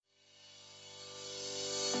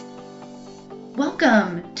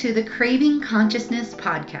Welcome to the Craving Consciousness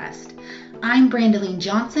podcast. I'm Brandaline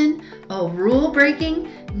Johnson, a rule-breaking,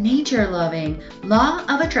 nature-loving, law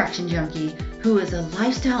of attraction junkie who is a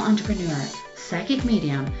lifestyle entrepreneur, psychic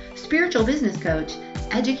medium, spiritual business coach,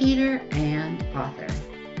 educator, and author.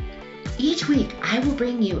 Each week, I will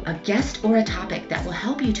bring you a guest or a topic that will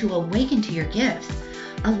help you to awaken to your gifts,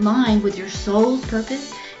 align with your soul's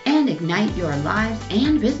purpose, and ignite your lives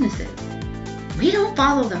and businesses. We don't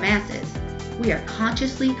follow the masses. We are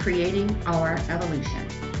consciously creating our evolution.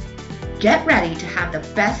 Get ready to have the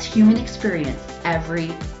best human experience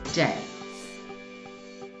every day.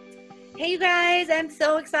 Hey you guys, I'm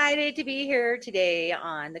so excited to be here today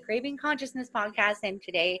on the Craving Consciousness podcast. And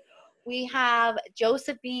today we have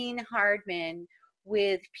Josephine Hardman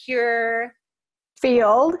with Pure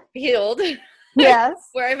Field. Yes.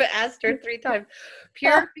 Where I've asked her 3 times.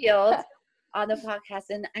 Pure Field on the podcast.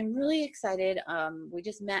 And I'm really excited. We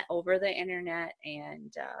just met over the internet,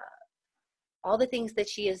 and all the things that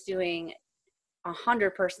she is doing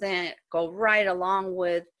 100% go right along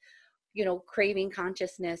with, craving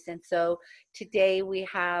consciousness. And so today we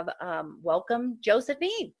have welcome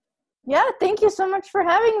Josephine. Yeah, thank you so much for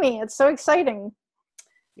having me. It's so exciting.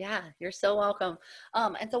 Yeah, you're so welcome.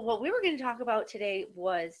 And so what we were going to talk about today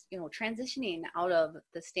was, transitioning out of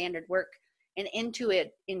the standard work and into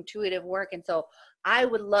intuitive work. And so I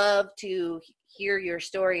would love to hear your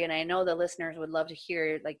story, and I know the listeners would love to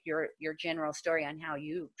hear like your general story on how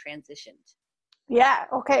you transitioned. Yeah,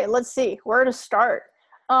 okay, let's see where to start.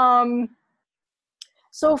 So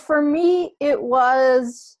for me, it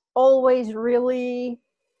was always really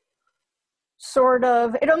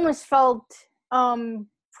it almost felt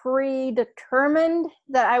predetermined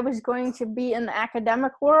that I was going to be in the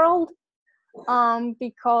academic world.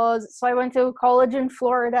 Because I went to college in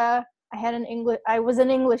Florida. I was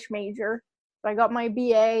an English major, so I got my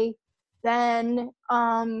BA. Then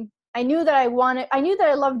I knew that I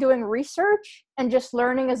loved doing research and just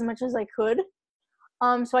learning as much as I could.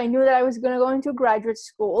 So I knew that I was going to go into graduate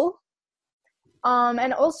school.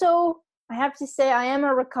 And also, I have to say, I am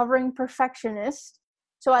a recovering perfectionist.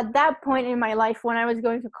 So at that point in my life, when I was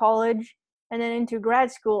going to college and then into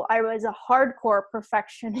grad school, I was a hardcore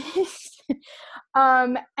perfectionist.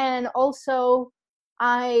 And also,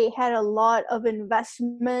 I had a lot of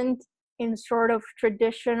investment in sort of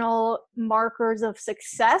traditional markers of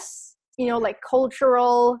success, like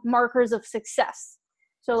cultural markers of success.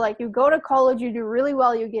 So like you go to college, you do really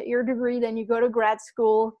well, you get your degree, then you go to grad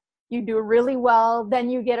school, you do really well, then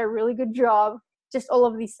you get a really good job, just all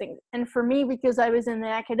of these things. And for me, because I was in the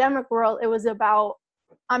academic world, it was about,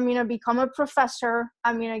 I'm going to become a professor,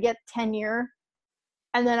 I'm going to get tenure,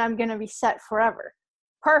 and then I'm going to be set forever.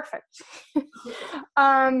 Perfect.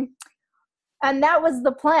 And that was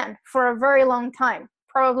the plan for a very long time,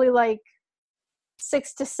 probably like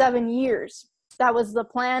 6 to 7 years. That was the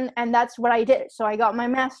plan, and that's what I did. So I got my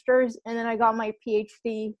master's, and then I got my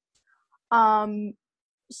PhD.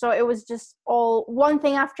 So it was just all one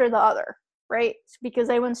thing after the other, right? Because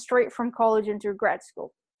I went straight from college into grad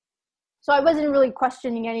school. So I wasn't really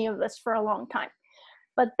questioning any of this for a long time.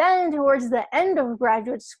 But then towards the end of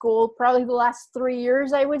graduate school, probably the last 3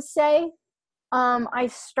 years, I would say, I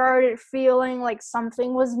started feeling like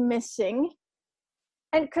something was missing.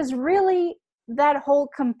 And because really that whole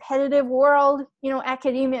competitive world,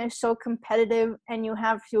 academia is so competitive, and you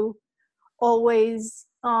have to always,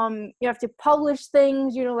 you have to publish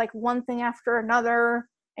things, like one thing after another,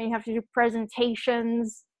 and you have to do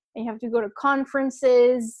presentations, and you have to go to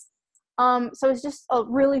conferences. So it's just a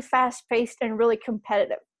really fast-paced and really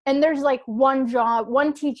competitive. And there's like one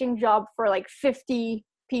teaching job for like 50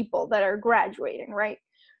 people that are graduating, right?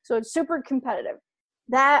 So it's super competitive.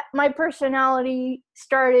 That my personality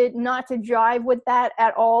started not to jive with that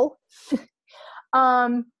at all.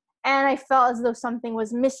 And I felt as though something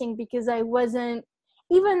was missing, because I wasn't,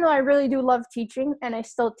 even though I really do love teaching, and I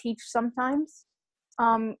still teach sometimes.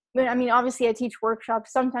 Obviously I teach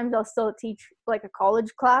workshops. Sometimes I'll still teach like a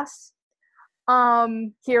college class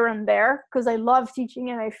here and there, because I love teaching,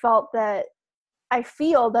 and I feel that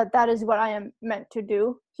is what I am meant to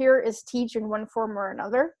do here, is teach in one form or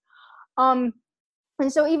another. And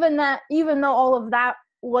so even though all of that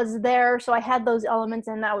was there, so I had those elements,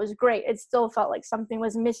 and that was great, it still felt like something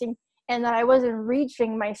was missing, and that I wasn't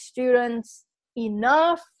reaching my students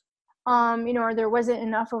enough, or there wasn't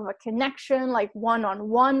enough of a connection, like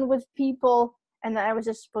one-on-one with people, and that I was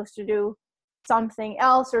just supposed to do something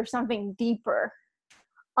else or something deeper.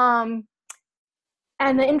 And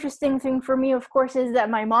the interesting thing for me, of course, is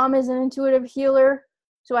that my mom is an intuitive healer.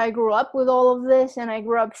 So I grew up with all of this, and I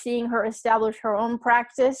grew up seeing her establish her own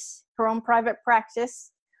practice, her own private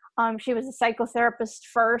practice. She was a psychotherapist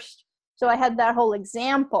first, so I had that whole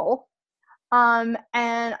example. And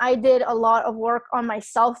I did a lot of work on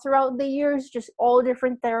myself throughout the years, just all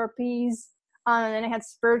different therapies. And then I had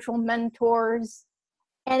spiritual mentors.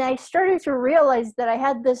 And I started to realize that I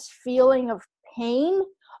had this feeling of pain,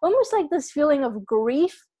 almost like this feeling of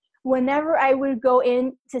grief, whenever I would go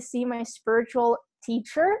in to see my spiritual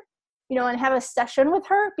teacher, and have a session with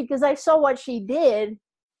her, because I saw what she did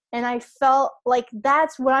and I felt like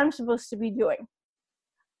that's what I'm supposed to be doing.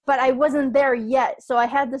 But I wasn't there yet. So I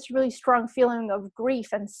had this really strong feeling of grief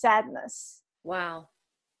and sadness. Wow.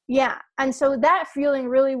 Yeah. And so that feeling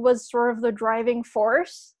really was sort of the driving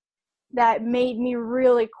force that made me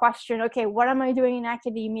really question, okay, what am I doing in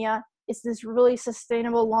academia? Is this really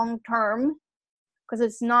sustainable long term? Because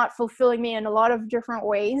it's not fulfilling me in a lot of different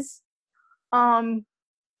ways.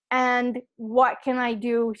 And what can I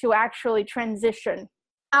do to actually transition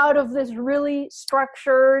out of this really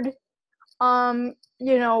structured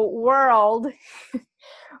world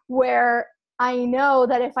where I know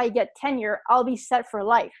that if I get tenure, I'll be set for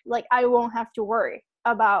life. Like, I won't have to worry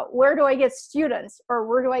about where do I get students or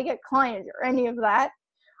where do I get clients or any of that.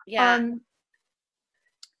 Yeah.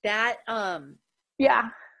 Yeah.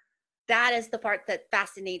 That is the part that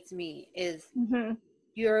fascinates me is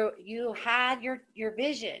you had your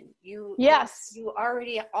vision. Yes. You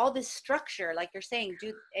already, all this structure, like you're saying,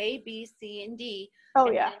 do A, B, C, and D. Oh,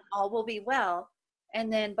 and yeah. all will be well.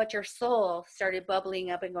 And then, but your soul started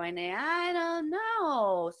bubbling up and going, I don't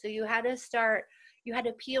know. So you had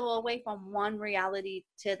to peel away from one reality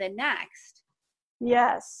to the next.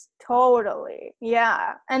 Yes, totally.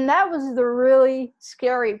 Yeah. And that was the really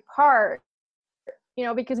scary part,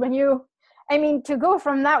 because to go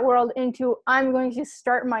from that world into I'm going to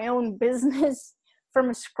start my own business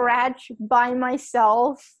from scratch by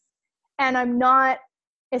myself, and I'm not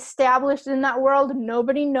established in that world.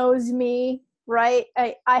 Nobody knows me, right?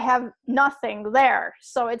 I have nothing there.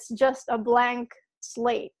 So it's just a blank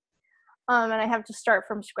slate. And I have to start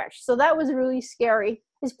from scratch. So that was really scary,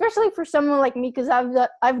 especially for someone like me, because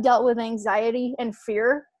I've dealt with anxiety and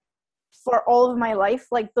fear for all of my life.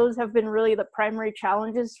 Like, those have been really the primary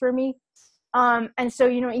challenges for me. And so,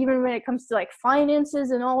 even when it comes to like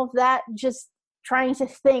finances and all of that, just trying to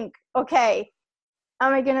think, okay,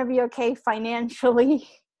 am I going to be okay financially?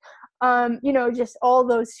 Just all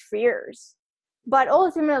those fears. But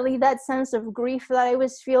ultimately, that sense of grief that I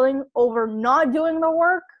was feeling over not doing the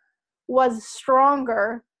work was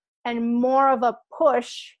stronger and more of a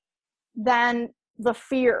push than the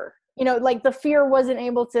fear. Like, the fear wasn't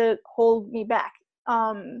able to hold me back,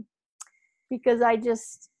 because I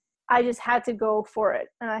just had to go for it,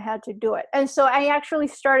 and I had to do it. And so I actually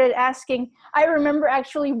started asking. I remember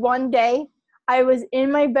actually one day I was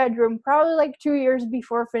in my bedroom, probably like 2 years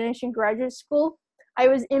before finishing graduate school. I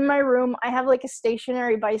was in my room. I have like a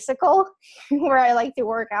stationary bicycle where I like to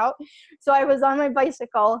work out. So I was on my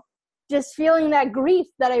bicycle, just feeling that grief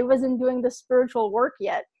that I wasn't doing the spiritual work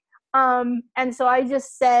yet. And so I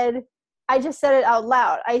just said it out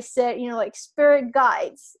loud. I said, like, spirit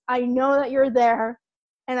guides, I know that you're there,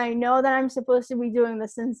 and I know that I'm supposed to be doing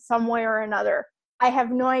this in some way or another. I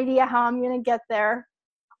have no idea how I'm going to get there,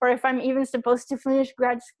 or if I'm even supposed to finish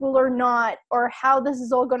grad school or not, or how this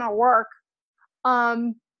is all going to work.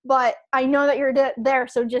 But I know that you're there,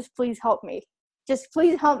 so just please help me. Just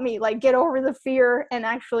please help me, like, get over the fear and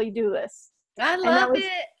actually do this. I love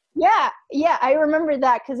it. Yeah, I remember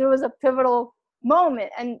that because it was a pivotal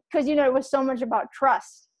moment, and because it was so much about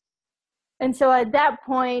trust. And so at that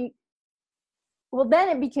point, well, then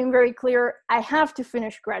it became very clear I have to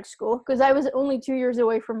finish grad school, because I was only 2 years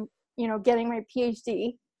away from getting my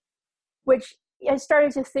PhD, which I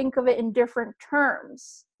started to think of it in different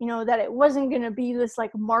terms, that it wasn't going to be this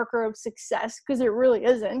like marker of success, because it really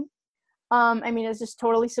isn't. It's just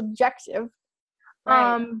totally subjective.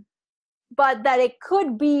 Right. But that it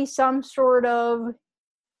could be some sort of,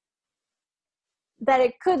 that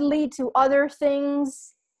it could lead to other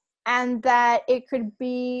things, and that it could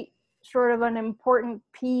be sort of an important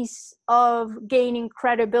piece of gaining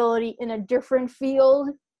credibility in a different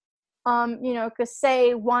field. Because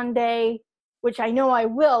say one day, which I know I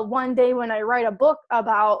will, one day when I write a book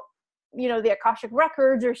about, the Akashic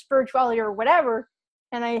Records or spirituality or whatever,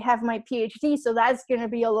 and I have my PhD, so that's going to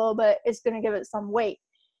be it's going to give it some weight.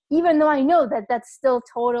 Even though I know that that's still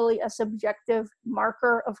totally a subjective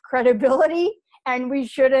marker of credibility, and we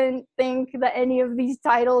shouldn't think that any of these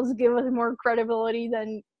titles give us more credibility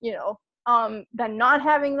than not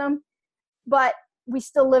having them. But we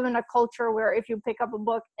still live in a culture where if you pick up a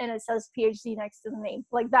book and it says PhD next to the name,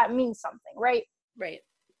 like, that means something, right? Right.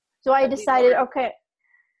 So I decided, okay,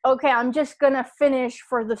 okay, I'm just going to finish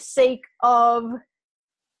for the sake of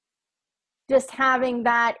just having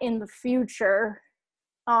that in the future,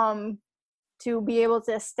 to be able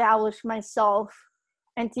to establish myself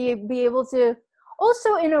and to be able to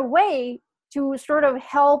also, in a way, to sort of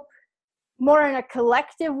help more in a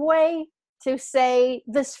collective way, to say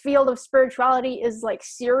this field of spirituality is like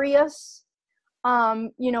serious,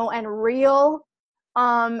 you know, and real,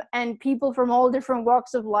 and people from all different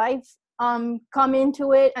walks of life come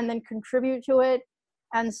into it and then contribute to it.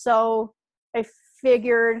 And so I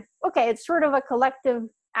figured, okay, it's sort of a collective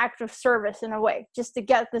act of service in a way, just to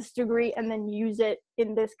get this degree and then use it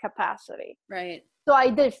in this capacity. Right. So I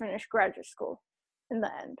did finish graduate school in the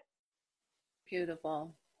end.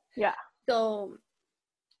 Beautiful. Yeah. So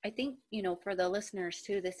I think, you know, for the listeners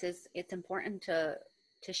too, it's important to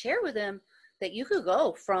share with them that you could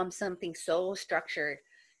go from something so structured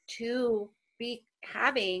to be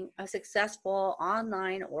having a successful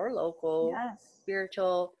online or local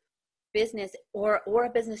spiritual business, or a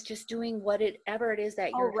business just doing whatever it is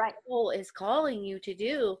that your soul is calling you to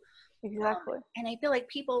do. Exactly. And I feel like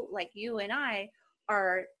people like you and I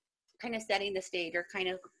are kind of setting the stage, or kind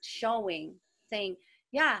of saying,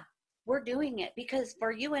 yeah, we're doing it. Because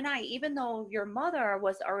for you and I, even though your mother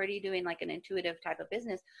was already doing like an intuitive type of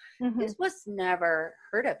business, this was never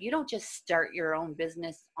heard of. You don't just start your own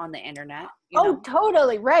business on the internet. You know?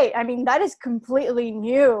 Totally right. I mean, that is completely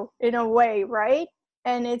new in a way, right?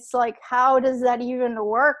 And it's like, how does that even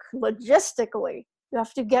work logistically? You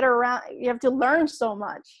have to get around, you have to learn so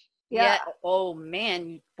much. Yeah. Oh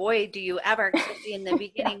man, boy, do you ever. In the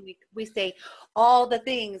beginning, we say all the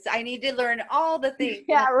things. I need to learn all the things.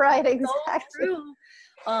 Yeah, right. Exactly. So true.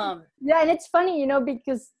 Yeah, and it's funny, you know,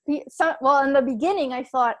 because in the beginning, I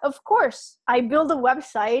thought, of course, I build a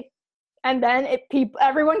website, and then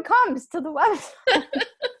everyone comes to the website,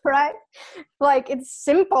 right? Like, it's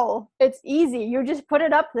simple, it's easy. You just put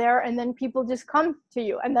it up there, and then people just come to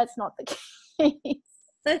you, and that's not the case.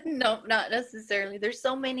 No, not necessarily. There's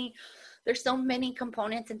so many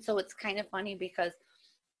components, and so it's kind of funny because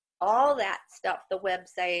all that stuff, the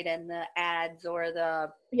website and the ads or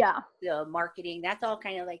the marketing, that's all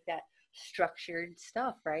kind of like that structured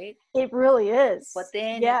stuff, right? It really is. But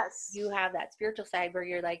then you have that spiritual side where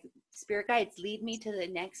you're like, spirit guides, lead me to the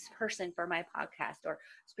next person for my podcast, or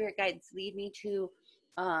spirit guides, lead me to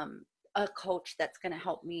a coach that's going to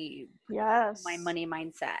help me my money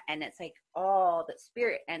mindset. And it's like all the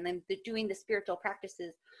spirit, and then doing the spiritual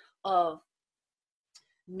practices of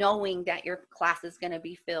knowing that your class is going to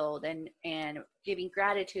be filled, and giving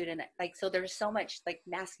gratitude, and like, so there's so much like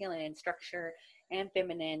masculine and structure and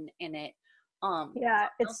feminine in it.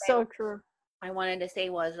 It's so true. I wanted to say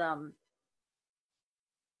was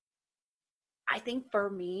I think for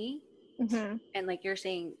me, and like you're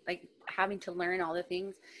saying, like having to learn all the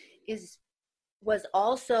things was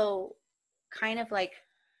also kind of like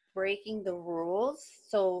breaking the rules.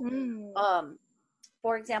 So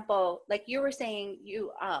for example, like you were saying,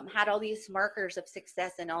 you had all these markers of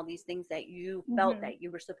success and all these things that you felt that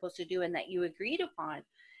you were supposed to do and that you agreed upon.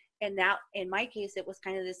 And that, in my case, it was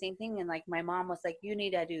kind of the same thing. And like my mom was like, you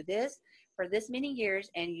need to do this for this many years,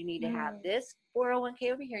 and you need to have this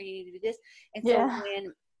 401k over here. You need to do this. And so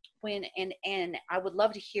and I would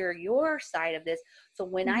love to hear your side of this. So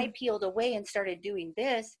when I peeled away and started doing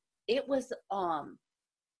this, it was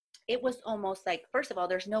almost like, first of all,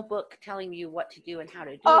 there's no book telling you what to do and how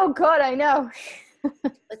to do it. Oh God, I know.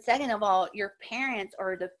 But second of all, your parents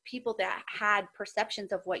or the people that had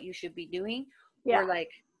perceptions of what you should be doing were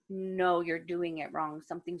like, no, you're doing it wrong.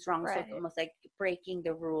 Something's wrong. Right. So it's almost like breaking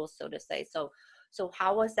the rules, so to say. So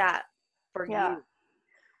how was that for you?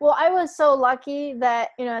 Well, I was so lucky that,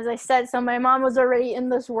 you know, as I said, so my mom was already in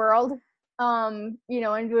this world, you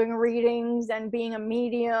know, and doing readings and being a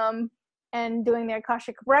medium and doing the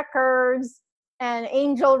Akashic records and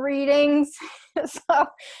angel readings. So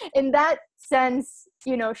in that sense,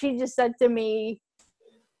 you know, she just said to me,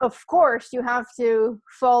 of course, you have to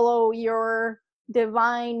follow your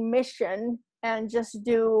divine mission and just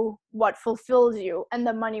do what fulfills you, and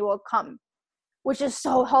the money will come, which is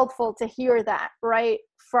so helpful to hear that, right?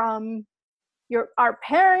 From our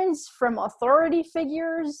parents, from authority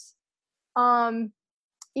figures,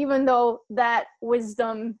 even though that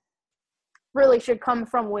wisdom really should come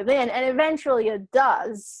from within, and eventually it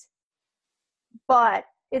does, but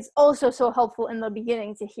it's also so helpful in the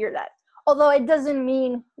beginning to hear that. Although it doesn't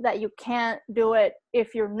mean that you can't do it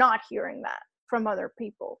if you're not hearing that from other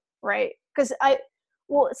people, right? Because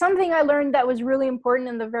something I learned that was really important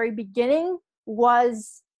in the very beginning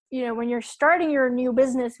was, you know, when you're starting your new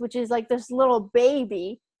business, which is like this little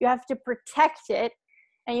baby, you have to protect it,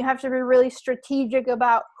 and you have to be really strategic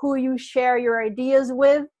about who you share your ideas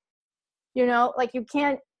with. You know, like you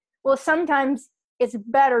can't, well, sometimes it's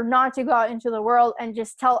better not to go out into the world and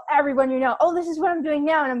just tell everyone, you know, oh, this is what I'm doing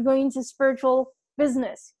now and I'm going into spiritual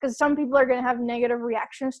business, because some people are going to have negative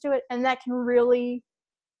reactions to it, and that can really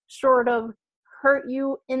sort of hurt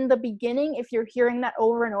you in the beginning if you're hearing that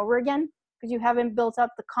over and over again, because you haven't built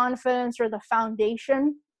up the confidence or the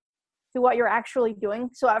foundation to what you're actually doing.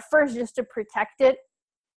 So at first, just to protect it,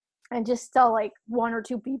 and just tell like 1 or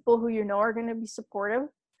 2 people who you know are going to be supportive.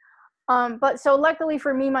 But so luckily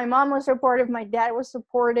for me, my mom was supportive, my dad was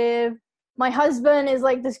supportive, my husband is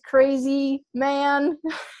like this crazy man.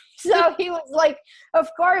 So he was like, of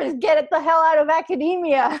course, get the hell out of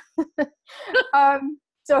academia.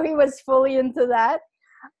 So he was fully into that,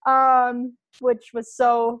 which was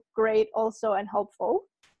so great also and helpful.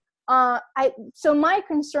 So my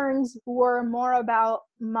concerns were more about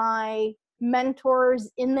my mentors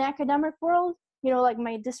in the academic world, you know, like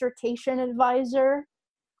my dissertation advisor,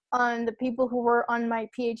 the people who were on my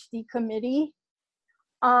PhD committee,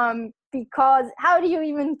 because how do you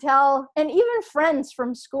even tell, and even friends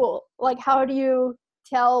from school, like how do you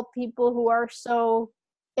tell people who are so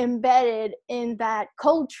embedded in that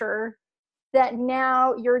culture that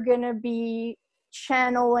now you're going to be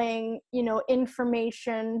channeling, you know,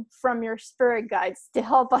 information from your spirit guides to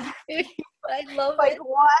help other people? I love like, it.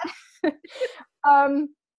 What?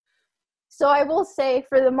 So I will say,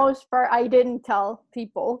 for the most part, I didn't tell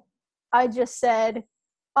people. I just said,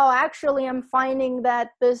 oh, actually, I'm finding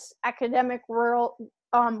that this academic world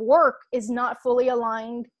work is not fully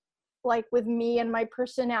aligned, like, with me and my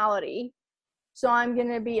personality. So I'm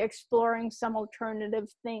going to be exploring some alternative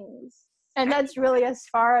things. And that's really as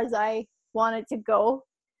far as I wanted to go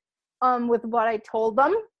with what I told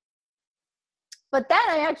them. But then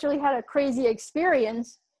I actually had a crazy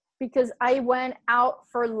experience, because I went out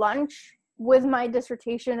for lunch with my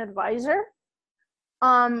dissertation advisor,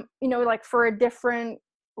 you know, like for a different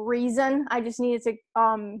reason. I just needed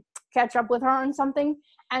to catch up with her on something.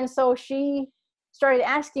 And so she started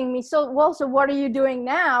asking me, so what are you doing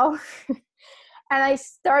now? And I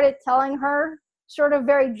started telling her sort of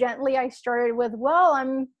very gently. I started with, well,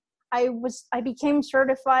 I became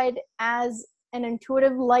certified as an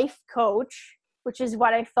intuitive life coach, which is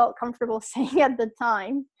what I felt comfortable saying at the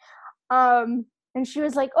time. And she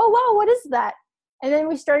was like, oh, wow, what is that? And then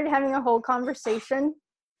we started having a whole conversation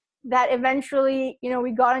that eventually, you know,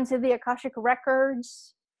 we got into the Akashic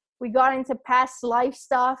records, we got into past life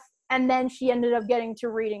stuff, and then she ended up getting to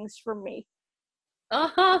readings from me.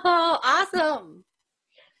 Oh, awesome.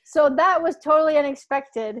 So that was totally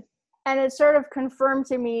unexpected. And it sort of confirmed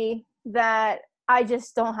to me that I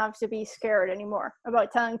just don't have to be scared anymore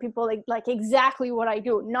about telling people like exactly what I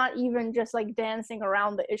do, not even just like dancing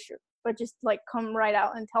around the issue, but just like come right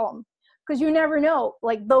out and tell them. Because you never know,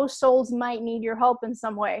 like those souls might need your help in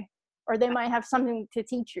some way, or they might have something to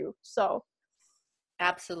teach you. So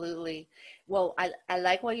absolutely. Well, I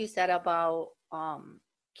like what you said about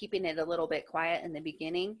keeping it a little bit quiet in the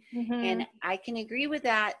beginning. Mm-hmm. And I can agree with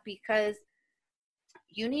that, because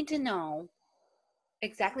you need to know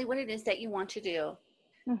exactly what it is that you want to do.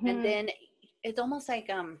 Mm-hmm. And then it's almost like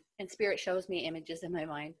and Spirit shows me images in my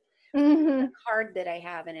mind. Mm-hmm. A card that I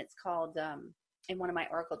have, and it's called in one of my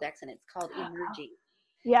oracle decks, and it's called Emerging.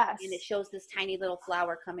 Yes. And it shows this tiny little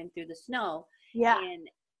flower coming through the snow. Yeah.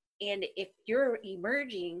 And if you're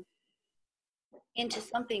emerging into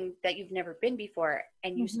something that you've never been before,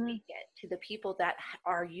 and you mm-hmm. speak it to the people that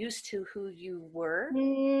are used to who you were,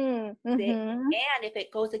 mm-hmm. And if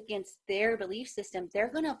it goes against their belief system,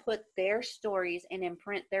 they're going to put their stories and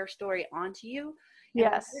imprint their story onto you. Yes.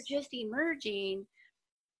 And when you're just emerging,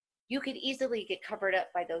 you could easily get covered up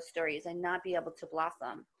by those stories and not be able to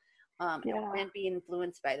blossom and be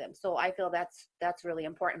influenced by them. So I feel that's really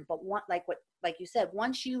important. But like you said,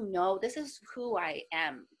 once you know this is who I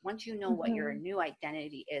am, once you know mm-hmm. what your new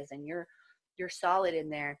identity is, and you're solid in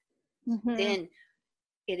there, mm-hmm. then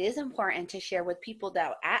it is important to share with people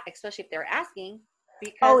that, especially if they're asking,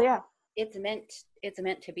 because it's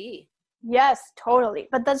meant to be. Yes, totally.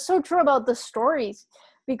 But that's so true about the stories,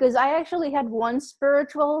 because I actually had one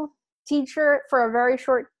spiritual teacher for a very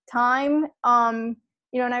short time,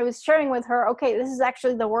 you know, and I was sharing with her, okay, this is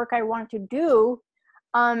actually the work I want to do.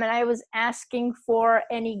 And I was asking for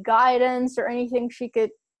any guidance or anything she could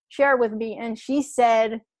share with me. And she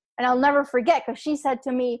said, and I'll never forget, because she said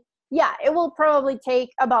to me, yeah, it will probably take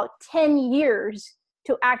about 10 years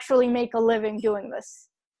to actually make a living doing this.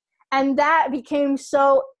 And that became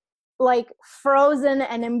so like frozen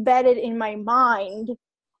and embedded in my mind.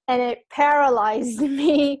 and it paralyzed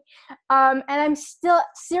me. And I'm still,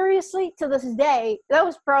 seriously, to this day, that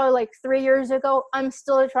was probably like 3 years ago, I'm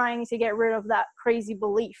still trying to get rid of that crazy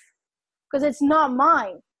belief because it's not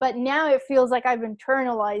mine. But now it feels like I've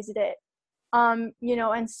internalized it.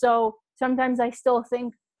 And so sometimes I still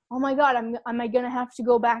think, oh my God, am I going to have to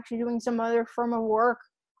go back to doing some other form of work?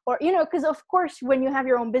 Or, because of course, when you have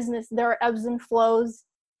your own business, there are ebbs and flows.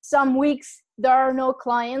 Some weeks there are no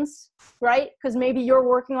clients, right? Because maybe you're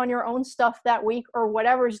working on your own stuff that week or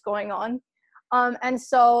whatever's going on. And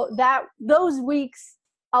so those weeks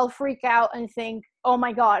I'll freak out and think, oh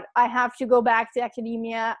my God, I have to go back to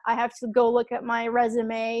academia. I have to go look at my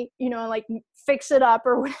resume, like fix it up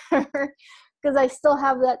or whatever. Because I still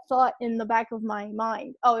have that thought in the back of my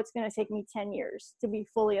mind. Oh, it's going to take me 10 years to be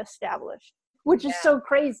fully established, which is so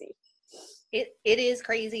crazy. It is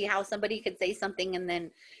crazy how somebody could say something and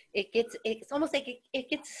then it's almost like it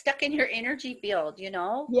gets stuck in your energy field,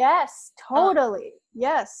 Yes, totally.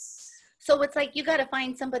 Yes. So it's like you got to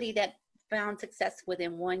find somebody that found success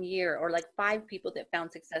within 1 year, or like 5 people that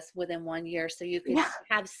found success within 1 year, so you could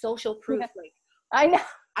have social proof. Like, I know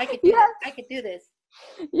I could do this. I could do this.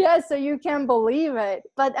 Yeah, so you can believe it.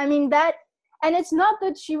 But I mean and it's not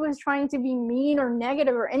that she was trying to be mean or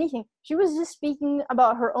negative or anything. She was just speaking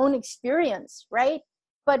about her own experience, right?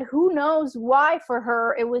 But who knows why for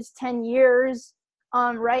her it was 10 years,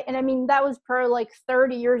 right? And I mean, that was per like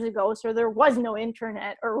 30 years ago, so there was no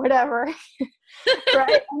internet or whatever,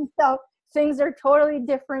 right? And so things are totally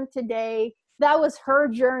different today. That was her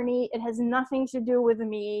journey. It has nothing to do with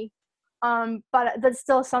me. But that's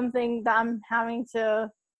still something that I'm having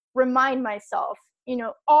to remind myself,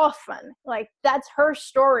 often. Like, that's her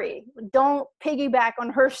story. Don't piggyback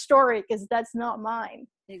on her story because that's not mine.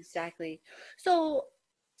 Exactly. So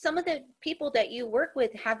some of the people that you work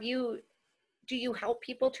with, do you help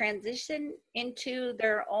people transition into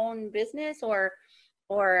their own business or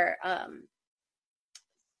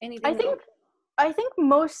anything? I think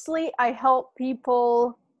mostly I help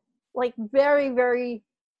people, like, very, very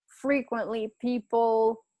frequently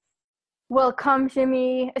people will come to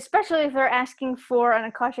me, especially if they're asking for an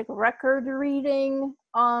Akashic record reading,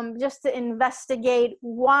 just to investigate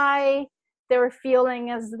why they're feeling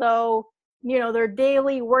as though, their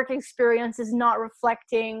daily work experience is not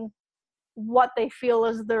reflecting what they feel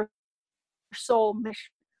is their soul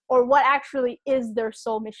mission, or what actually is their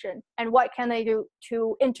soul mission, and what can they do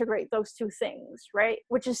to integrate those two things, right?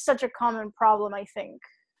 Which is such a common problem, I think,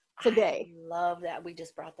 today. I love that we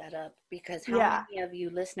just brought that up, because how many of you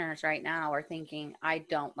listeners right now are thinking, I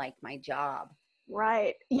don't like my job?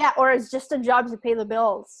 Right. Yeah. Or it's just a job to pay the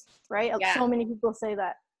bills, right? Yeah. So many people say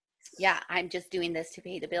that. Yeah. I'm just doing this to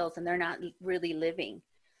pay the bills, and they're not really living.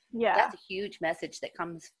 Yeah. That's a huge message that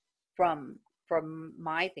comes from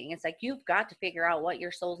my thing. It's like, you've got to figure out what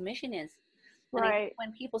your soul's mission is. Right.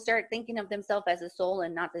 When people start thinking of themselves as a soul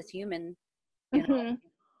and not this human,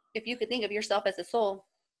 if you could think of yourself as a soul,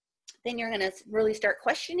 then you're going to really start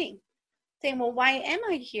questioning, saying, well, why am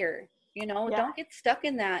I here? Don't get stuck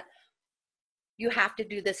in that. You have to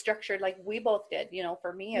do this structured, like we both did.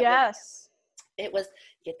 For me, it was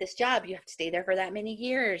get this job. You have to stay there for that many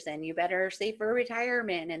years, and you better save for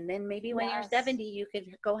retirement. And then maybe when you're 70, you could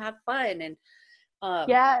go have fun. And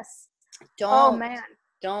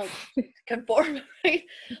don't conform. Right?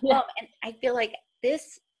 And I feel like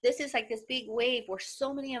this is like this big wave where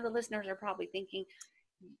so many of the listeners are probably thinking,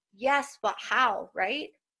 yes, but how? Right.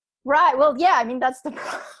 Well, yeah, I mean, that's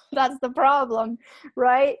the problem,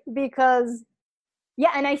 right? Because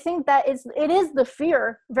and I think that it is the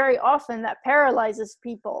fear very often that paralyzes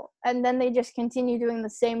people, and then they just continue doing the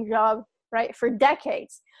same job, right, for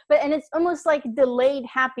decades. And it's almost like delayed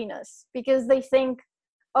happiness, because they think,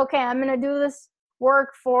 okay, I'm going to do this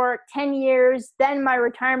work for 10 years, then my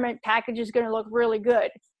retirement package is going to look really good.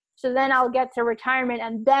 So then I'll get to retirement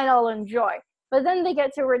and then I'll enjoy. But then they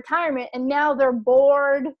get to retirement and now they're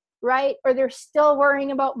bored, right? Or they're still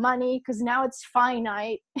worrying about money because now it's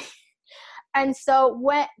finite. And so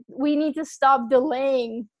we need to stop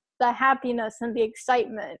delaying the happiness and the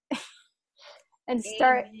excitement and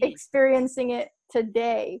start experiencing it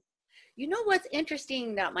today. You know what's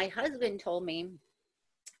interesting that my husband told me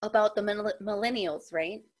about the millennials,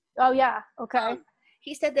 right? Oh, yeah. Okay.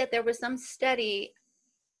 He said that there was some study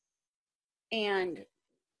and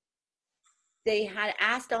they had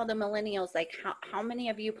asked all the millennials, like, how many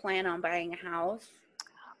of you plan on buying a house?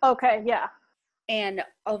 Okay, yeah. And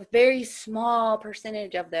a very small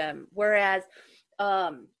percentage of them, whereas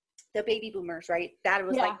the baby boomers, right? That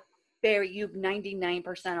was like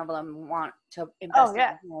 99% of them want to invest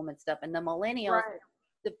in home and stuff. And the millennials,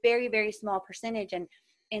 the very, very small percentage. And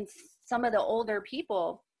some of the older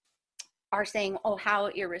people are saying, oh, how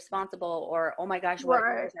irresponsible, or oh my gosh,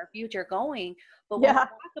 where's our future going? But when we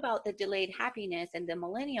talk about the delayed happiness and the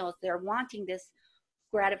millennials, they're wanting this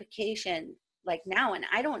gratification like now. And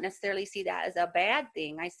I don't necessarily see that as a bad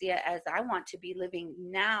thing. I see it as I want to be living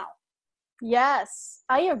now. Yes,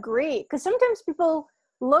 I agree. Because sometimes people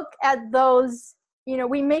look at those, you know,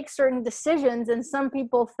 we make certain decisions and some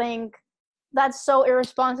people think that's so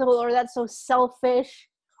irresponsible, or that's so selfish,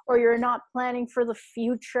 or you're not planning for the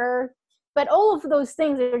future. But all of those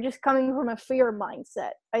things are just coming from a fear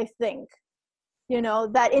mindset, I think. You know,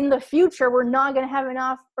 that in the future we're not going to have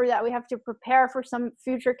enough, or that we have to prepare for some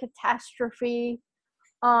future catastrophe,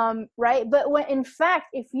 right? But when in fact,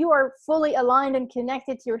 if you are fully aligned and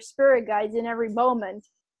connected to your spirit guides in every moment,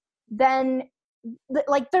 then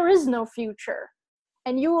like there is no future,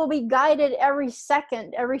 and you will be guided every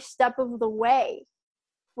second, every step of the way,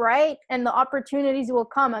 right? And the opportunities will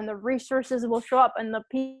come, and the resources will show up, and the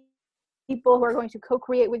people who are going to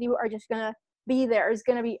co-create with you are just going to be there. It's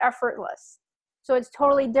going to be effortless. So it's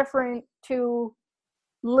totally different to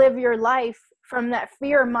live your life from that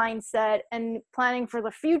fear mindset and planning for the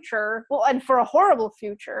future, well, and for a horrible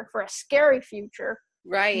future, for a scary future,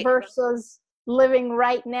 right? Versus living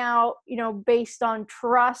right now, you know, based on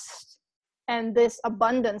trust and this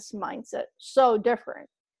abundance mindset. So different.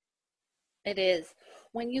 It is.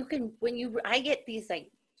 I get these, like,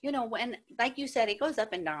 you know, when, like you said, it goes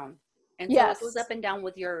up and down. And so it goes up and down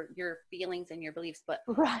with your feelings and your beliefs. But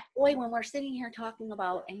boy, when we're sitting here talking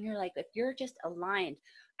about, and you're like, if you're just aligned,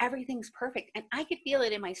 everything's perfect. And I could feel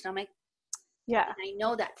it in my stomach. Yeah. And I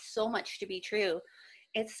know that's so much to be true.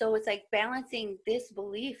 It's like balancing this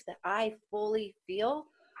belief that I fully feel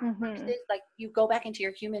versus, like, you go back into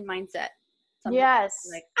your human mindset. Yes.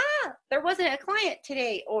 Like, there wasn't a client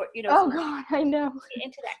today, or, you know. Oh God, I know.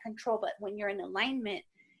 Into that control. But when you're in alignment,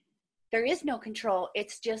 there is no control.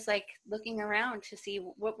 It's just like looking around to see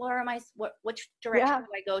which direction do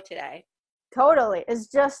I go today? Totally. It's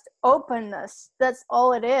just openness. That's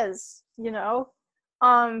all it is, you know?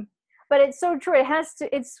 But it's so true.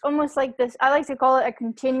 It's almost like this, I like to call it a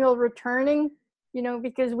continual returning, you know,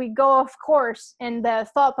 because we go off course and the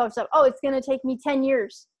thought pops up, oh, it's going to take me 10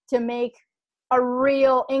 years to make a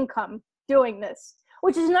real income doing this,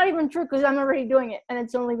 which is not even true because I'm already doing it and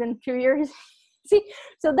it's only been 2 years. See,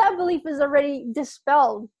 so that belief is already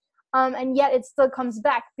dispelled, and yet it still comes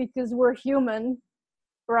back because we're human,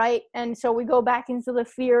 right? And so we go back into the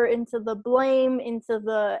fear, into the blame, into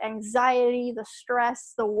the anxiety, the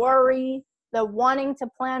stress, the worry, the wanting to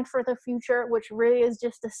plan for the future, which really is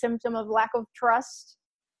just a symptom of lack of trust.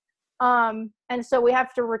 And so we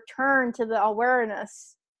have to return to the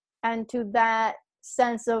awareness and to that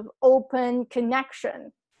sense of open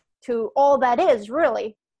connection to all that is,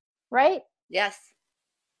 really, right? Yes,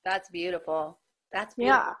 that's beautiful. That's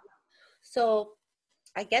beautiful. Yeah. So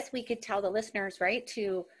I guess we could tell the listeners, right, to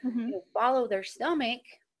you know, follow their stomach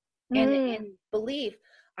and believe.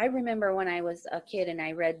 I remember when I was a kid and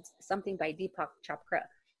I read something by Deepak Chopra,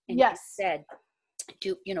 and he said,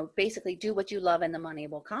 basically do what you love and the money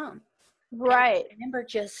will come. Right. And I remember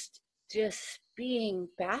just being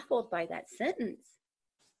baffled by that sentence.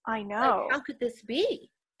 I know. Like, how could this be?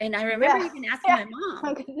 And I remember even asking my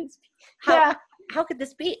mom, how could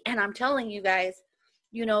this be? And I'm telling you guys,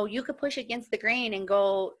 you know, you could push against the grain and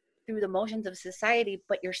go through the motions of society,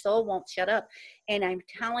 but your soul won't shut up. And I'm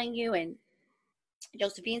telling you, and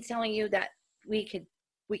Josephine's telling you that you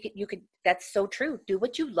could, that's so true. Do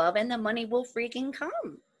what you love and the money will freaking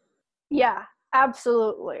come. Yeah,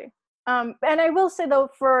 absolutely. And I will say though,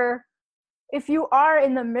 if you are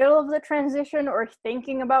in the middle of the transition or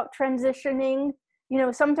thinking about transitioning, you know,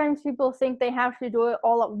 sometimes people think they have to do it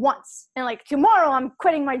all at once. And like, tomorrow I'm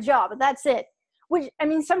quitting my job. That's it. Which, I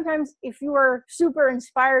mean, sometimes if you are super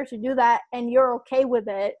inspired to do that and you're okay with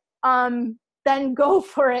it, then go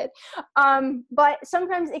for it. But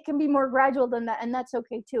sometimes it can be more gradual than that. And that's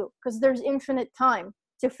okay too, because there's infinite time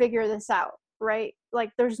to figure this out, right?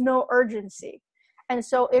 Like there's no urgency. And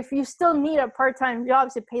so if you still need a part-time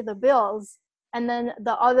job to pay the bills, and then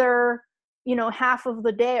the other, you know, half of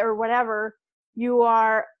the day or whatever, you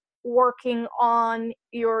are working on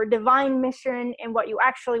your divine mission and what you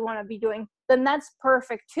actually want to be doing, then that's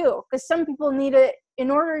perfect too. Because some people need it in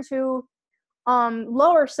order to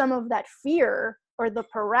lower some of that fear or the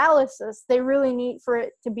paralysis. They really need for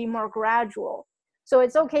it to be more gradual. So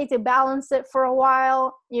it's okay to balance it for a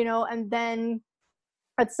while, you know, and then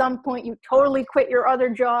at some point you totally quit your other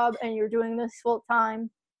job and you're doing this full time.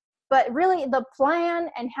 But really the plan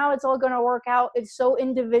and how it's all going to work out is so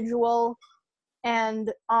individual.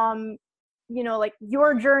 And you know, like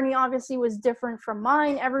your journey obviously was different from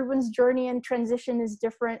mine. Everyone's journey and transition is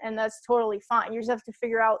different, and that's totally fine. You just have to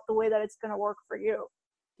figure out the way that it's going to work for you.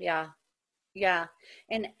 Yeah. Yeah.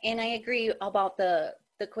 And I agree about the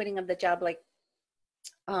quitting of the job. Like,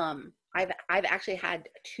 I've actually had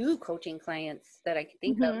 2 coaching clients that I can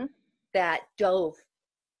think of that dove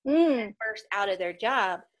first out of their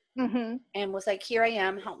job and was like, here I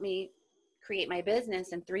am, help me create my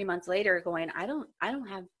business. And 3 months later going, I don't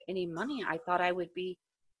have any money. I thought I would be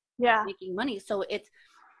making money. So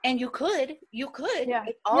and you could,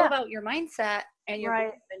 it's all about your mindset and your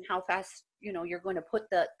and how fast, you know, you're going to put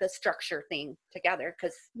the structure thing together.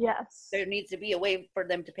 Cause there needs to be a way for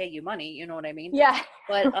them to pay you money. You know what I mean? Yeah.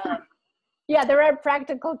 But, yeah, there are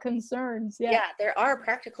practical concerns. Yeah, there are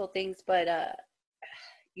practical things, but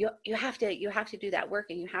you have to do that work,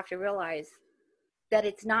 and you have to realize that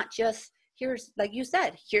it's not just here's, like you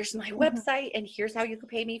said, here's my website and here's how you can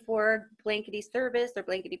pay me for blankety service or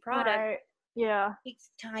blankety product. Right. Yeah, it takes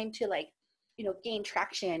time to, like, you know, gain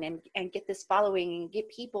traction and get this following and get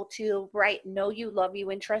people to know you, love you,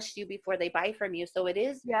 and trust you before they buy from you. So it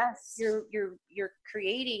is you're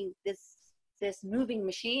creating this moving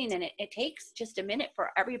machine, and it takes just a minute for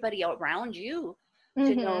everybody around you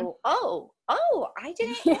to know, I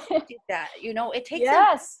didn't do that. You know, it takes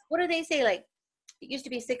what do they say? Like, it used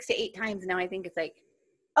to be 6 to 8 times. Now I think it's like,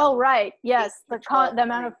 oh, right. Yes. The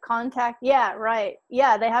amount of contact. Yeah. Right.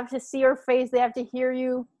 Yeah. They have to see your face. They have to hear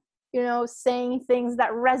you, you know, saying things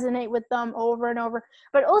that resonate with them over and over.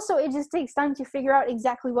 But also it just takes time to figure out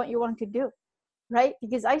exactly what you want to do. Right.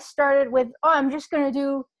 Because I started with, I'm just going to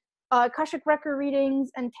do Akashic record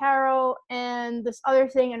readings and tarot and this other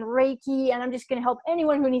thing and Reiki, and I'm just going to help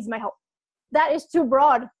anyone who needs my help. That is too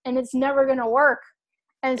broad, and it's never going to work.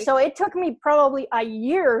 And so it took me probably a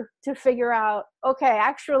year to figure out, okay,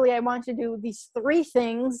 actually I want to do these 3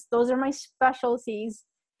 things. Those are my specialties.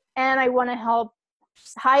 And I want to help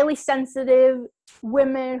highly sensitive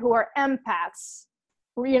women who are empaths,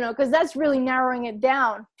 you know, because that's really narrowing it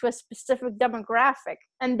down to a specific demographic.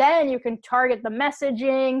 And then you can target the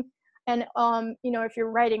messaging. And, you know, if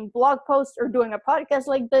you're writing blog posts or doing a podcast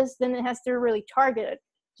like this, then it has to be really targeted.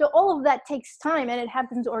 So all of that takes time, and it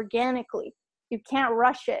happens organically. You can't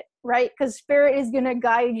rush it, right? Because spirit is going to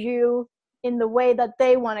guide you in the way that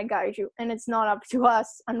they want to guide you. And it's not up to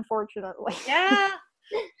us, unfortunately. Yeah.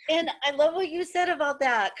 And I love what you said about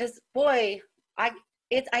that. Because, boy, I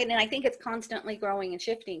think it's constantly growing and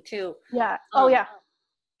shifting too. Yeah. Oh, yeah.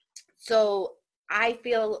 So I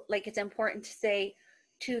feel like it's important to say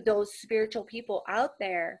to those spiritual people out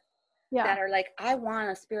there that are like, I want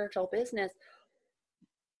a spiritual business.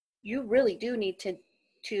 You really do need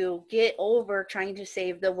to get over trying to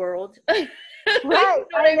save the world. Right.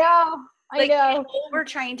 I know. Get over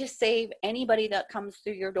trying to save anybody that comes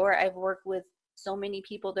through your door. I've worked with so many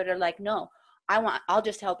people that are like, no, I'll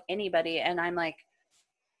just help anybody. And I'm like,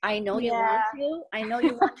 I know you want to. I know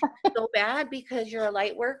you want to so bad, because you're a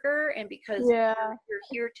light worker and because you're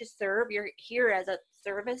here to serve. You're here as a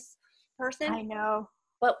service person. I know.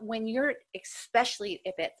 But when especially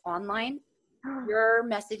if it's online, your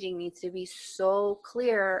messaging needs to be so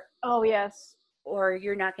clear. Oh, yes. Or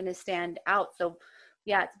you're not going to stand out. So,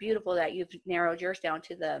 yeah, it's beautiful that you've narrowed yours down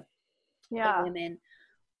to the women,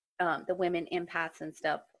 the women empaths and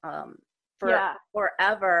stuff.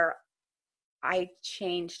 Forever, I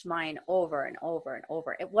changed mine over and over and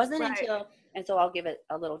over. It wasn't until, and so I'll give it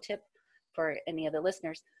a little tip for any of the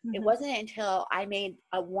listeners. It wasn't until I made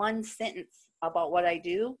a 1 sentence about what I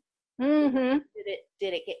do. Did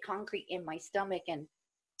it get concrete in my stomach? And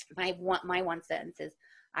my 1 sentence is,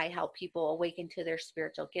 I help people awaken to their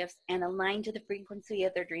spiritual gifts and align to the frequency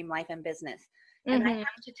of their dream life and business. And I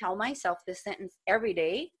have to tell myself this sentence every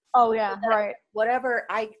day. Oh, yeah, so right. Whatever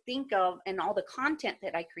I think of and all the content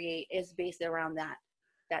that I create is based around that.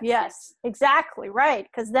 Yes, sentence. Exactly, right.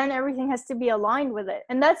 Because then everything has to be aligned with it.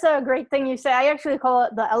 And that's a great thing you say. I actually call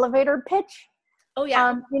it the elevator pitch. Oh,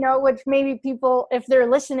 yeah. You know, which maybe people, if they're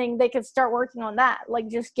listening, they could start working on that. Like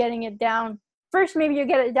just getting it down. First, maybe you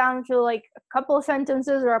get it down to like a couple of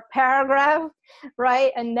sentences or a paragraph,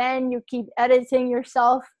 right? And then you keep editing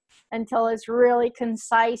yourself until it's really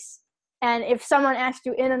concise. And if someone asks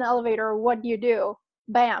you in an elevator, what do you do?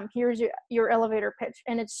 Bam, here's your elevator pitch.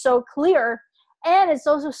 And it's so clear. And it's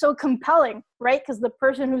also so compelling, right? Because the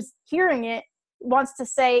person who's hearing it wants to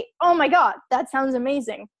say, oh my God, that sounds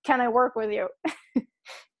amazing. Can I work with you?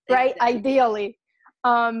 Right? Exactly. Ideally.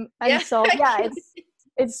 So, yeah,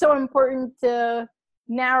 it's so important to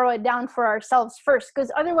narrow it down for ourselves first,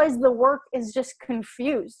 because otherwise the work is just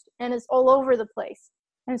confused and it's all over the place.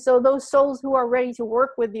 And so those souls who are ready to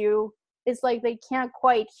work with you it's like they can't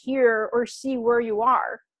quite hear or see where you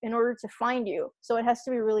are in order to find you. So it has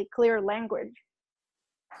to be really clear language.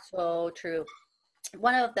 So true.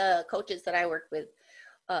 One of the coaches that I worked with,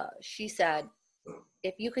 she said,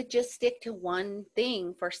 if you could just stick to one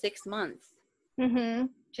thing for 6 months,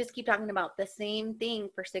 just keep talking about the same thing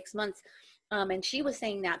for 6 months. And she was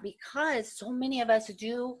saying that because so many of us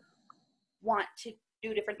do want to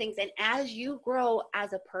do different things. And as you grow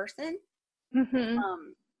as a person,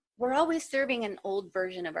 we're always serving an old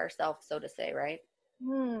version of ourselves, so to say, right?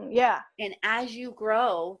 Yeah. And as you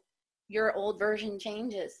grow, your old version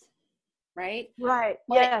changes, right? Right.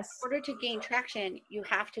 But yes. in order to gain traction, you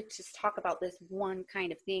have to just talk about this one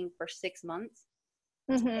kind of thing for 6 months.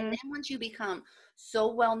 And then once you become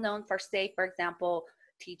so well known for, say, for example,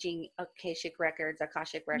 teaching Akashic records,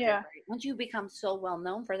 right? Once you become so well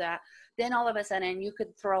known for that, then all of a sudden you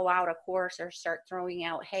could throw out a course or start throwing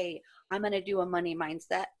out, hey, I'm going to do a money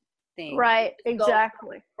mindset thing. Right.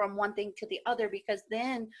 Exactly. From one thing to the other, because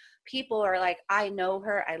then people are like, I know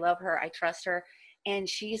her, I love her, I trust her, and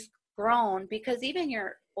she's grown. Because even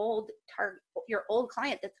your old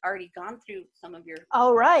client that's already gone through some of your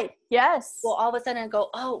yes, will all of a sudden go,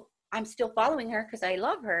 oh, I'm still following her because I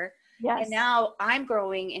love her. Yes. And now I'm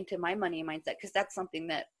growing into my money mindset, because that's something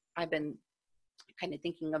that I've been kind of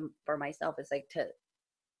thinking of for myself, is like to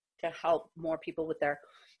help more people with their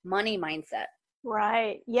money mindset.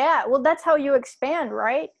 Right. Yeah. Well, that's how you expand,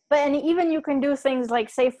 right? But and even you can do things like,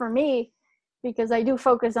 say for me, because I do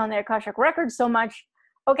focus on the Akashic records so much.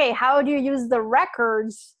 Okay, how do you use the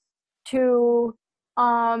records to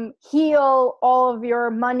heal all of your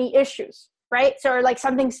money issues, right? So like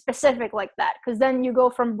something specific like that, because then you go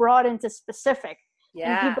from broad into specific.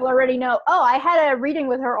 And people already know, oh, I had a reading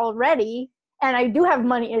with her already and I do have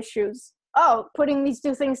money issues. Oh, putting these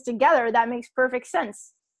two things together, that makes perfect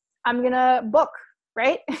sense. I'm gonna book,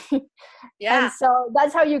 right? And so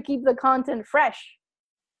that's how you keep the content fresh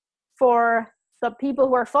for the people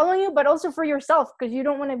who are following you, but also for yourself, because you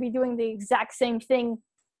don't want to be doing the exact same thing,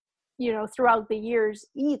 throughout the years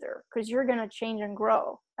either, because you're going to change and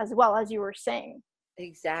grow as well, as you were saying.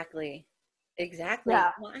 Exactly. Yeah.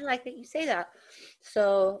 Well, I like that you say that.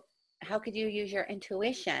 So how could you use your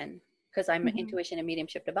intuition? Because I'm intuition and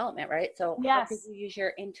mediumship development, right? So how could you use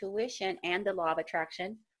your intuition and the law of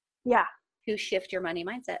attraction to shift your money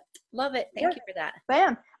mindset? Love it. Thank you for that.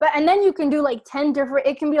 Bam. And then you can do like 10 different,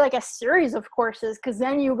 it can be like a series of courses, because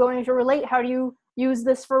then you go into relate. How do you use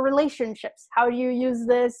this for relationships? How do you use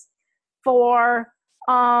this for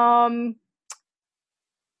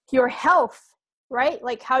your health, right?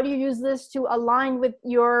 Like, how do you use this to align with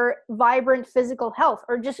your vibrant physical health,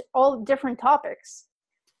 or just all different topics?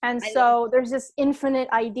 And so there's this infinite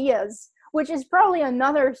ideas, which is probably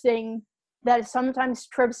another thing that sometimes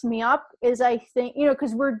trips me up, is I think,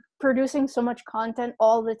 because we're producing so much content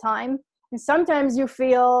all the time. And sometimes you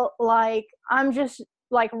feel like I'm just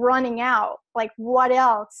like running out, like what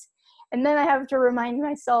else? And then I have to remind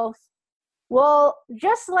myself, well,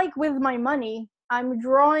 just like with my money, I'm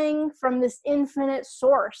drawing from this infinite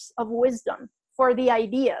source of wisdom for the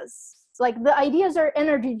ideas. Like the ideas are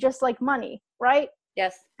energy, just like money, right?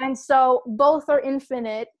 Yes. And so both are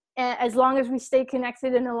infinite, as long as we stay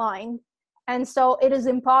connected and aligned. And so it is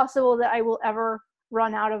impossible that I will ever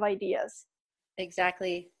run out of ideas.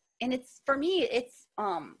 Exactly. And it's, for me, it's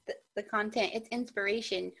the content, it's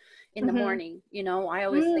inspiration in the morning. I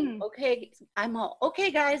always think, okay, I'm all,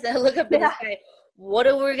 okay, guys, I look up at the sky. What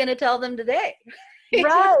are we going to tell them today?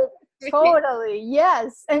 Right. Totally.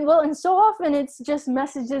 Yes. And so often it's just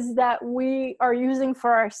messages that we are using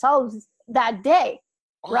for ourselves that day.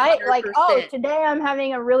 Right? 100%. Like, oh, today I'm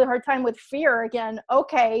having a really hard time with fear again.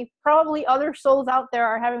 Okay, probably other souls out there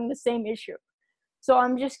are having the same issue. So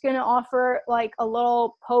I'm just going to offer like a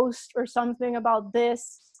little post or something about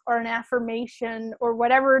this, or an affirmation, or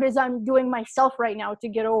whatever it is I'm doing myself right now to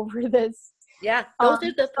get over this. Yeah, those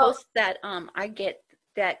are the posts that I get,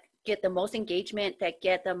 that get the most engagement, that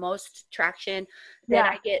get the most traction, that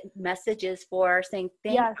I get messages for saying,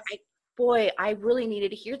 boy, I really needed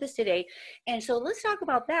to hear this today. And so let's talk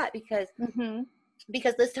about that, because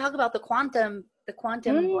let's talk about the quantum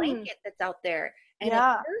blanket that's out there. And if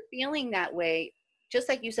you're feeling that way, just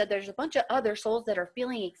like you said, there's a bunch of other souls that are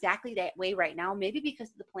feeling exactly that way right now, maybe because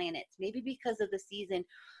of the planets, maybe because of the season,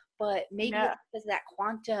 but maybe it's because of that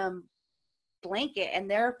quantum blanket, and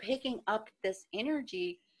they're picking up this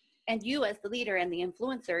energy. And you, as the leader and the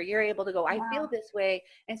influencer, you're able to go, I feel this way.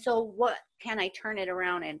 And so what can I turn it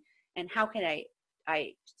around, and how can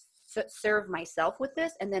I serve myself with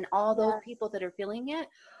this? And then all those people that are feeling it,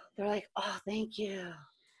 they're like, oh, thank you.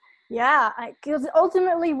 Yeah, because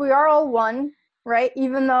ultimately we are all one. right?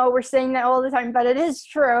 Even though we're saying that all the time, but it is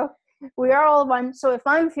true. We are all one. So if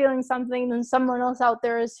I'm feeling something, then someone else out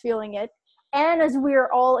there is feeling it. And as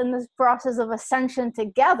we're all in this process of ascension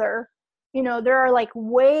together, you know, there are like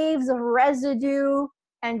waves of residue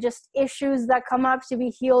and just issues that come up to be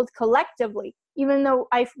healed collectively. Even though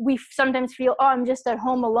we sometimes feel, oh, I'm just at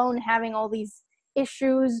home alone having all these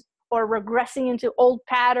issues or regressing into old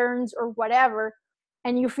patterns or whatever,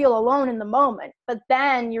 and you feel alone in the moment. But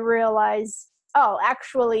then you realize, oh,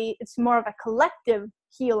 actually, it's more of a collective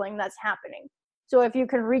healing that's happening. So if you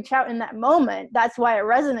can reach out in that moment, that's why it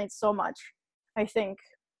resonates so much, I think.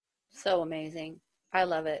 So amazing. I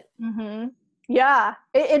love it. Mm-hmm. Yeah,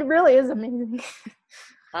 it really is amazing.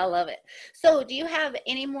 I love it. So do you have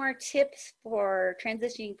any more tips for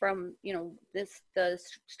transitioning from, you know, the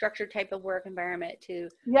structured type of work environment to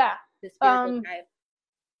the spiritual type?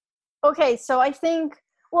 Okay, so I think,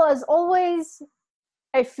 well, as always,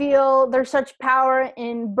 I feel there's such power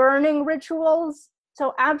in burning rituals.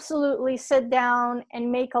 So absolutely sit down and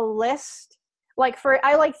make a list. Like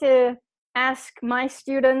I like to ask my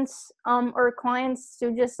students or clients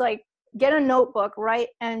to just like get a notebook, right?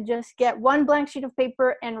 And just get one blank sheet of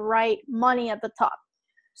paper and write money at the top.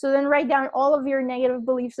 So then write down all of your negative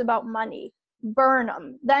beliefs about money, burn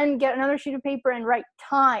them. Then get another sheet of paper and write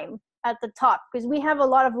time at the top, because we have a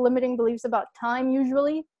lot of limiting beliefs about time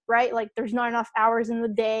usually, right? Like there's not enough hours in the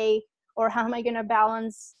day, or how am I going to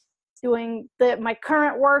balance doing my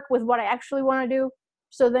current work with what I actually want to do.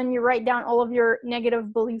 So then you write down all of your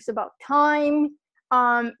negative beliefs about time,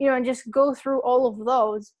 you know, and just go through all of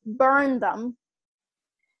those, burn them.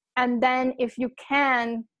 And then if you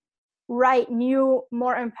can, write new,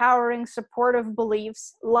 more empowering, supportive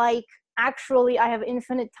beliefs, like actually I have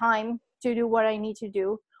infinite time to do what I need to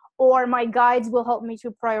do, or my guides will help me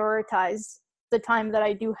to prioritize the time that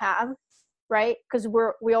I do have, right? Because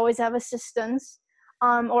we always have assistance.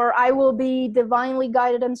 Or I will be divinely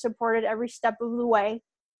guided and supported every step of the way,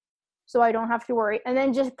 so I don't have to worry. And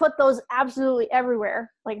then just put those absolutely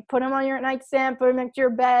everywhere. Like put them on your nightstand, put them next to your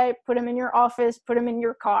bed, put them in your office, put them in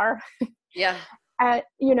your car. Yeah.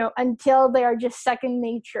 You know, until they are just second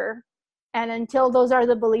nature, and until those are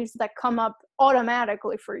the beliefs that come up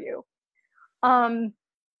automatically for you.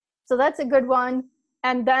 So that's a good one.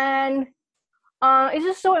 And then it's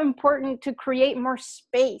just so important to create more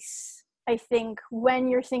space, I think, when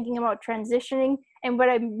you're thinking about transitioning. And what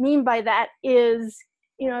I mean by that is,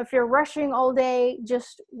 you know, if you're rushing all day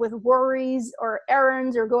just with worries or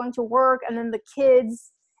errands or going to work and then the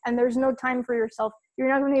kids, and there's no time for yourself, you're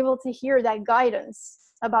not going to be able to hear that guidance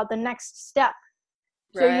about the next step.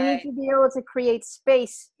 So you need to be able to create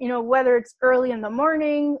space, you know, whether it's early in the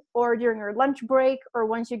morning or during your lunch break or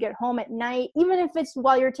once you get home at night, even if it's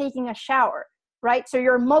while you're taking a shower, right? So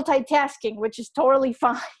you're multitasking, which is totally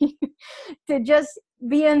fine, to just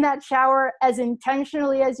be in that shower as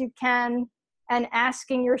intentionally as you can and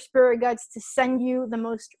asking your spirit guides to send you the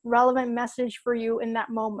most relevant message for you in that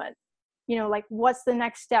moment. You know, like what's the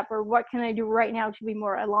next step, or what can I do right now to be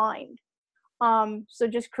more aligned? So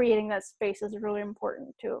just creating that space is really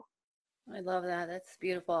important too. I love that. That's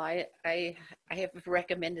beautiful. I have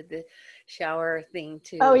recommended the shower thing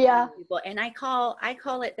to people, and I call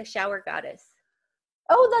it the shower goddess.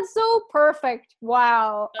 Oh, that's so perfect.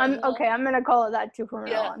 Wow. I'm gonna call it that too from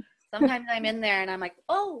now on. Sometimes I'm in there and I'm like,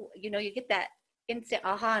 oh, you know, you get that instant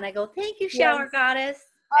aha, and I go, thank you, shower goddess.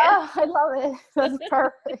 Oh, I love it. That's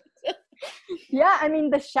perfect. Yeah, I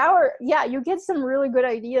mean the shower, you get some really good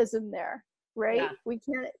ideas in there, right? Yeah. We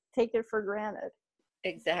can't take it for granted.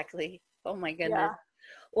 Exactly. Oh my goodness. Yeah.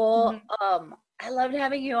 Well, I loved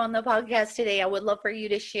having you on the podcast today. I would love for you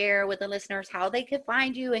to share with the listeners how they could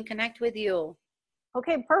find you and connect with you.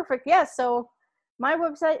 Okay, perfect. Yeah, so my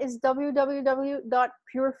website is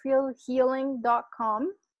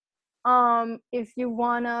www.purefieldhealing.com. If you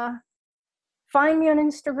want to find me on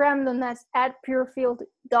Instagram, then that's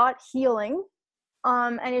 @purefield.healing.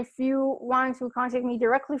 And if you want to contact me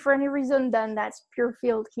directly for any reason, then that's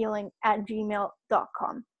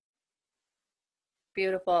purefieldhealing@gmail.com.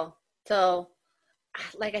 Beautiful. So,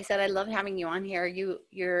 like I said, I love having you on here.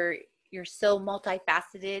 You're so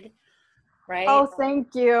multifaceted, right? Oh,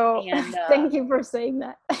 thank you. And, thank you for saying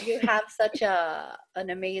that. You have such an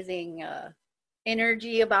amazing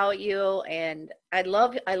energy about you, and I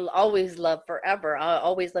always love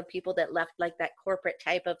people that left like that corporate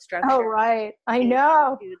type of structure. Oh, right. I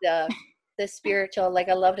know. The spiritual, like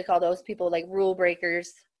I love to call those people like rule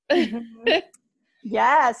breakers.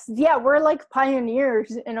 Yes. Yeah, we're like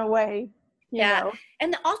pioneers in a way. You know.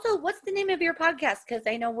 And also, what's the name of your podcast? Because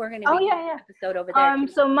I know we're going to be doing an episode over there.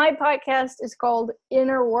 So my podcast is called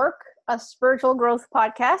Inner Work, a spiritual growth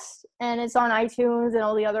podcast, and it's on iTunes and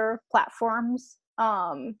all the other platforms.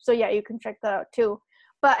 So yeah, you can check that out too.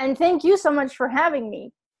 And thank you so much for having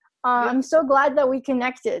me. I'm so glad that we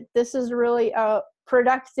connected. This is really a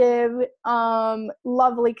productive,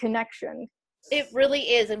 lovely connection. It really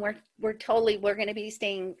is, and we're going to be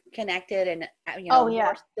staying connected, and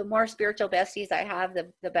the more spiritual besties I have,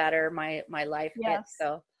 the better my life gets.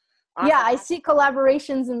 So awesome. Yeah, I see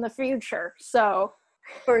collaborations in the future. So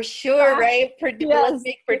for sure, right? Let's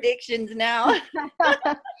make predictions now.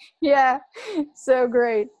 Yeah, so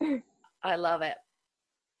great. I love it.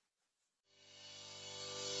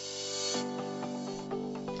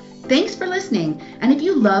 Thanks for listening. And if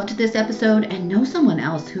you loved this episode and know someone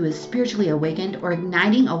else who is spiritually awakened or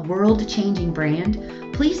igniting a world-changing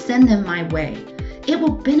brand, please send them my way. It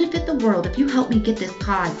will benefit the world if you help me get this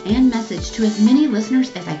pod and message to as many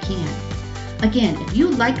listeners as I can. Again, if you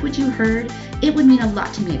liked what you heard, it would mean a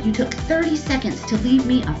lot to me if you took 30 seconds to leave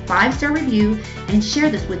me a 5-star review and share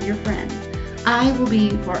this with your friends. I will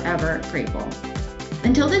be forever grateful.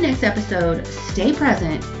 Until the next episode, stay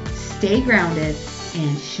present, stay grounded,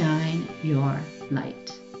 and shine your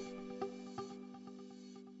light.